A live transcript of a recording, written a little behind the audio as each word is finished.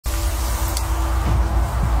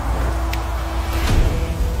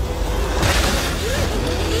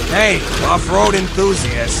Hey, off-road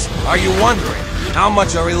enthusiasts, are you wondering, how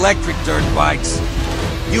much are electric dirt bikes?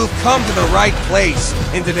 You've come to the right place.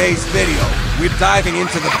 In today's video, we're diving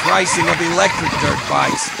into the pricing of electric dirt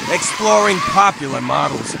bikes, exploring popular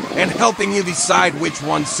models, and helping you decide which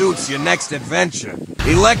one suits your next adventure.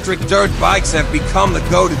 Electric dirt bikes have become the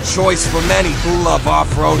go-to choice for many who love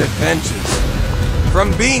off-road adventures.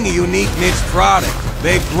 From being a unique niche product,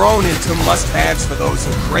 they've grown into must-haves for those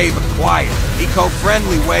who crave a quiet,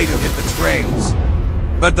 eco-friendly way to hit the trails.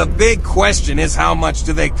 But the big question is, how much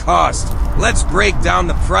do they cost? Let's break down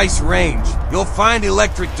the price range. You'll find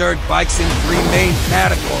electric dirt bikes in three main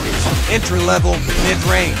categories: entry-level,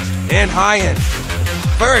 mid-range, and high-end.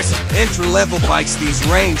 First, entry-level bikes. These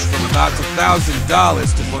range from about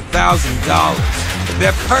 $1,000 to $4,000.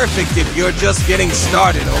 They're perfect if you're just getting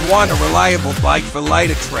started or want a reliable bike for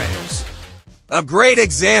lighter trails. A great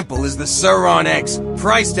example is the Sur-Ron X,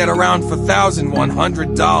 priced at around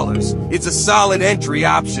 $4,100. It's a solid entry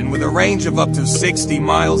option with a range of up to 60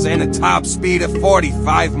 miles and a top speed of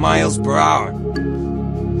 45 miles per hour.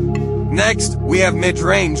 Next, we have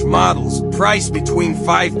mid-range models, priced between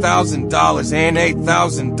 $5,000 and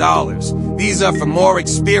 $8,000. These are for more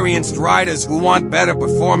experienced riders who want better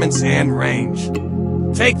performance and range.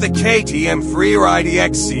 Take the KTM Freeride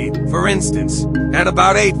EXC, for instance. At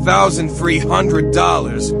about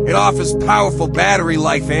 $8,300, it offers powerful battery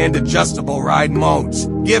life and adjustable ride modes,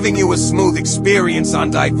 giving you a smooth experience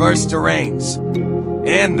on diverse terrains.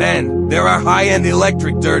 And then, there are high-end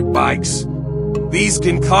electric dirt bikes. These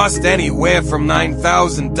can cost anywhere from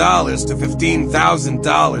 $9,000 to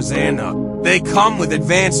 $15,000 and up. They come with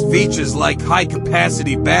advanced features like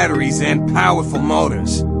high-capacity batteries and powerful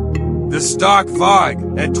motors. The stock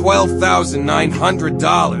Varg, at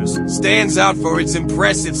 $12,900, stands out for its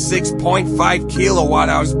impressive 6.5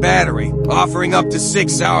 kilowatt-hours battery, offering up to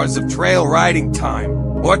 6 hours of trail riding time.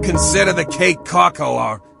 Or consider the Kate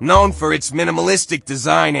Coco, known for its minimalistic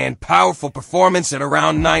design and powerful performance, at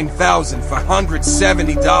around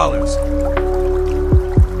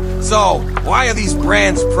 $9,470. So, why are these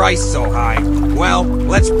brands priced so high? Well,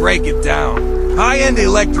 let's break it down. High-end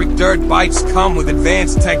electric dirt bikes come with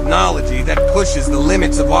advanced technology that pushes the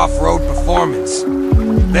limits of off-road performance.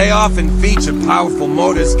 They often feature powerful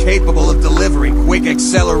motors capable of delivering quick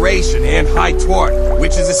acceleration and high torque,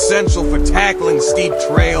 which is essential for tackling steep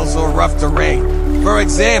trails or rough terrain. For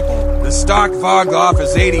example, the stock Varg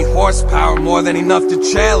offers 80 horsepower, more than enough to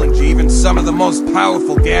challenge even some of the most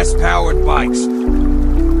powerful gas-powered bikes.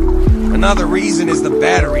 Another reason is the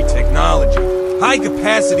battery technology.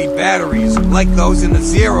 High-capacity batteries, like those in the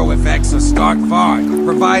Zero FX or stock Varg,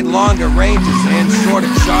 provide longer ranges and shorter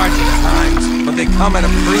charging times, but they come at a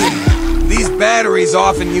premium. These batteries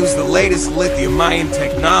often use the latest lithium-ion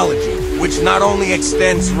technology, which not only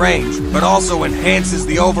extends range, but also enhances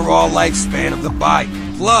the overall lifespan of the bike.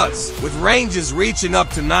 Plus, with ranges reaching up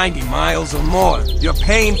to 90 miles or more, you're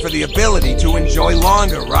paying for the ability to enjoy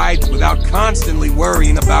longer rides without constantly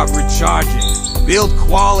worrying about recharging. Build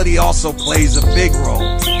quality also plays a big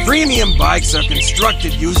role. Premium bikes are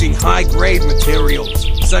constructed using high-grade materials,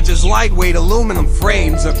 such as lightweight aluminum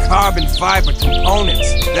frames or carbon fiber components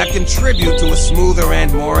that contribute to a smoother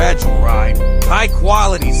and more agile ride.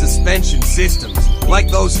 High-quality suspension systems, like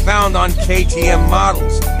those found on KTM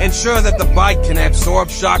models, ensure that the bike can absorb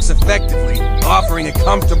shocks effectively, offering a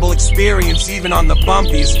comfortable experience even on the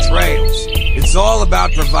bumpiest trails. It's all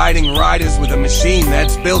about providing riders with a machine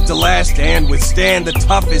that's built to last and withstand the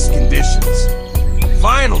toughest conditions.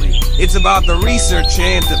 Finally, it's about the research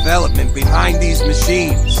and development behind these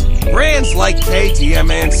machines. Brands like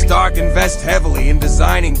KTM and Stark invest heavily in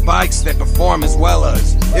designing bikes that perform as well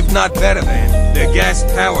as, if not better than, their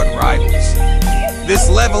gas-powered rivals. This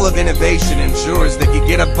level of innovation ensures that you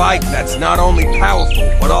get a bike that's not only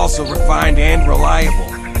powerful, but also refined and reliable.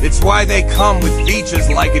 It's why they come with features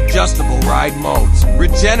like adjustable ride modes,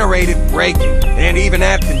 regenerative braking, and even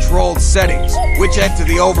app-controlled settings, which add to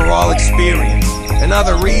the overall experience.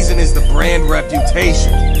 Another reason is the brand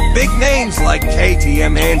reputation. Big names like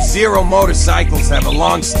KTM and Zero Motorcycles have a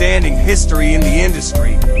long-standing history in the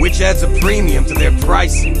industry, which adds a premium to their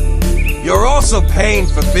pricing. You're also paying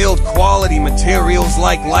for build-quality materials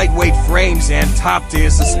like lightweight frames and top-tier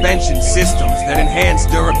suspension systems that enhance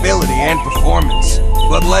durability and performance.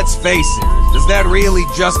 But let's face it, does that really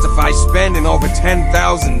justify spending over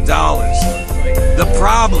 $10,000? The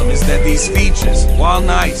problem is that these features, while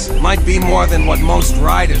nice, might be more than what most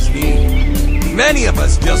riders need. Many of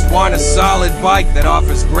us just want a solid bike that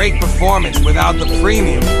offers great performance without the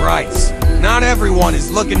premium price. Not everyone is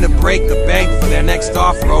looking to break the bank for their next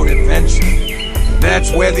off-road adventure.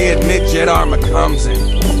 That's where the Admit Jet Armor comes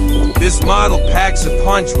in. This model packs a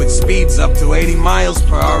punch with speeds up to 80 miles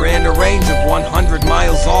per hour and a range of 100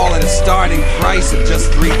 miles, all at a starting price of just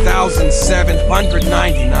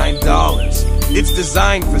 $3,799. It's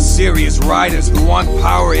designed for serious riders who want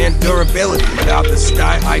power and durability without the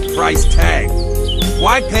sky-high price tag.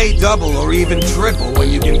 Why pay double or even triple when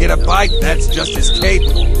you can get a bike that's just as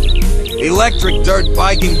capable? Electric dirt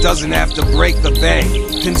biking doesn't have to break the bank.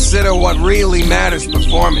 Consider what really matters: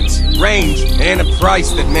 performance, range, and a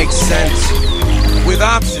price that makes sense. With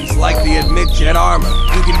options like the Mid-Jet Armor,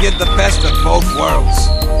 you can get the best of both worlds.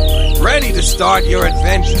 Ready to start your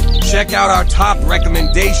adventure? Check out our top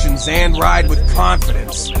recommendations and ride with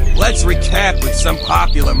confidence. Let's recap with some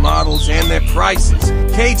popular models and their prices.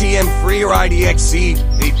 KTM Freeride EXE,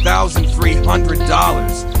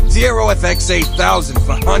 $8,300. Zero FX 8,000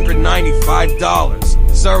 for $195.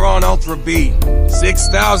 Sur-On Ultra B,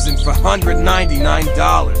 $6,000 for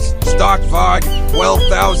 $199. Stock Varg,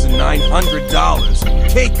 $12,900.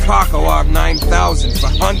 Cape Caco R, $9,000 for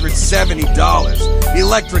 $170.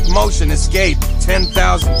 Electric Motion Escape,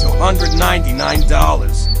 $10,000 to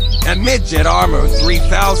 $199. And Mid-Jet Armor,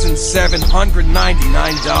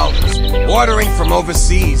 $3,799. Ordering from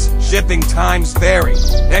overseas, shipping times vary.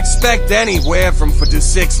 Expect anywhere from 4 to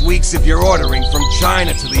 6 weeks if you're ordering from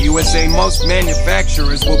China to the USA. Most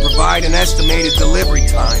manufacturers will provide an estimated delivery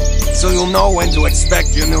time, so you'll know when to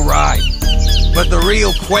expect your new ride. But the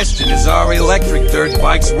real question is, are electric dirt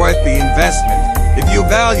bikes worth the investment? If you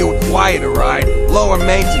value a quieter ride, lower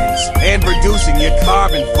maintenance, and reducing your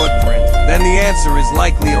carbon footprint, then the answer is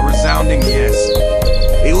likely a resounding yes.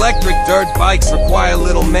 Electric dirt bikes require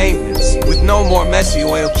little maintenance, with no more messy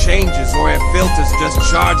oil changes or air filters. Just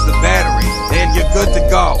charge the battery, and you're good to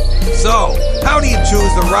go. So, how do you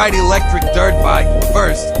choose the right electric dirt bike?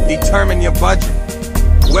 First, determine your budget.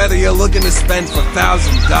 Whether you're looking to spend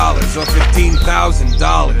 $1,000 or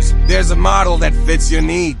 $15,000, there's a model that fits your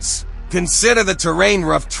needs. Consider the terrain: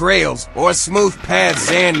 rough trails or smooth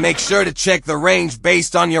paths, and make sure to check the range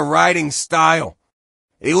based on your riding style.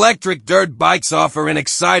 Electric dirt bikes offer an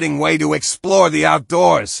exciting way to explore the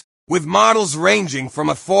outdoors. With models ranging from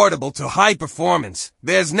affordable to high performance,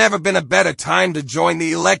 there's never been a better time to join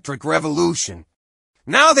the electric revolution.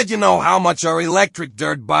 Now that you know how much are electric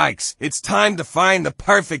dirt bikes, it's time to find the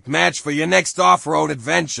perfect match for your next off-road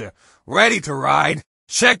adventure. Ready to ride?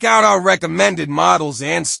 Check out our recommended models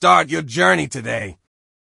and start your journey today.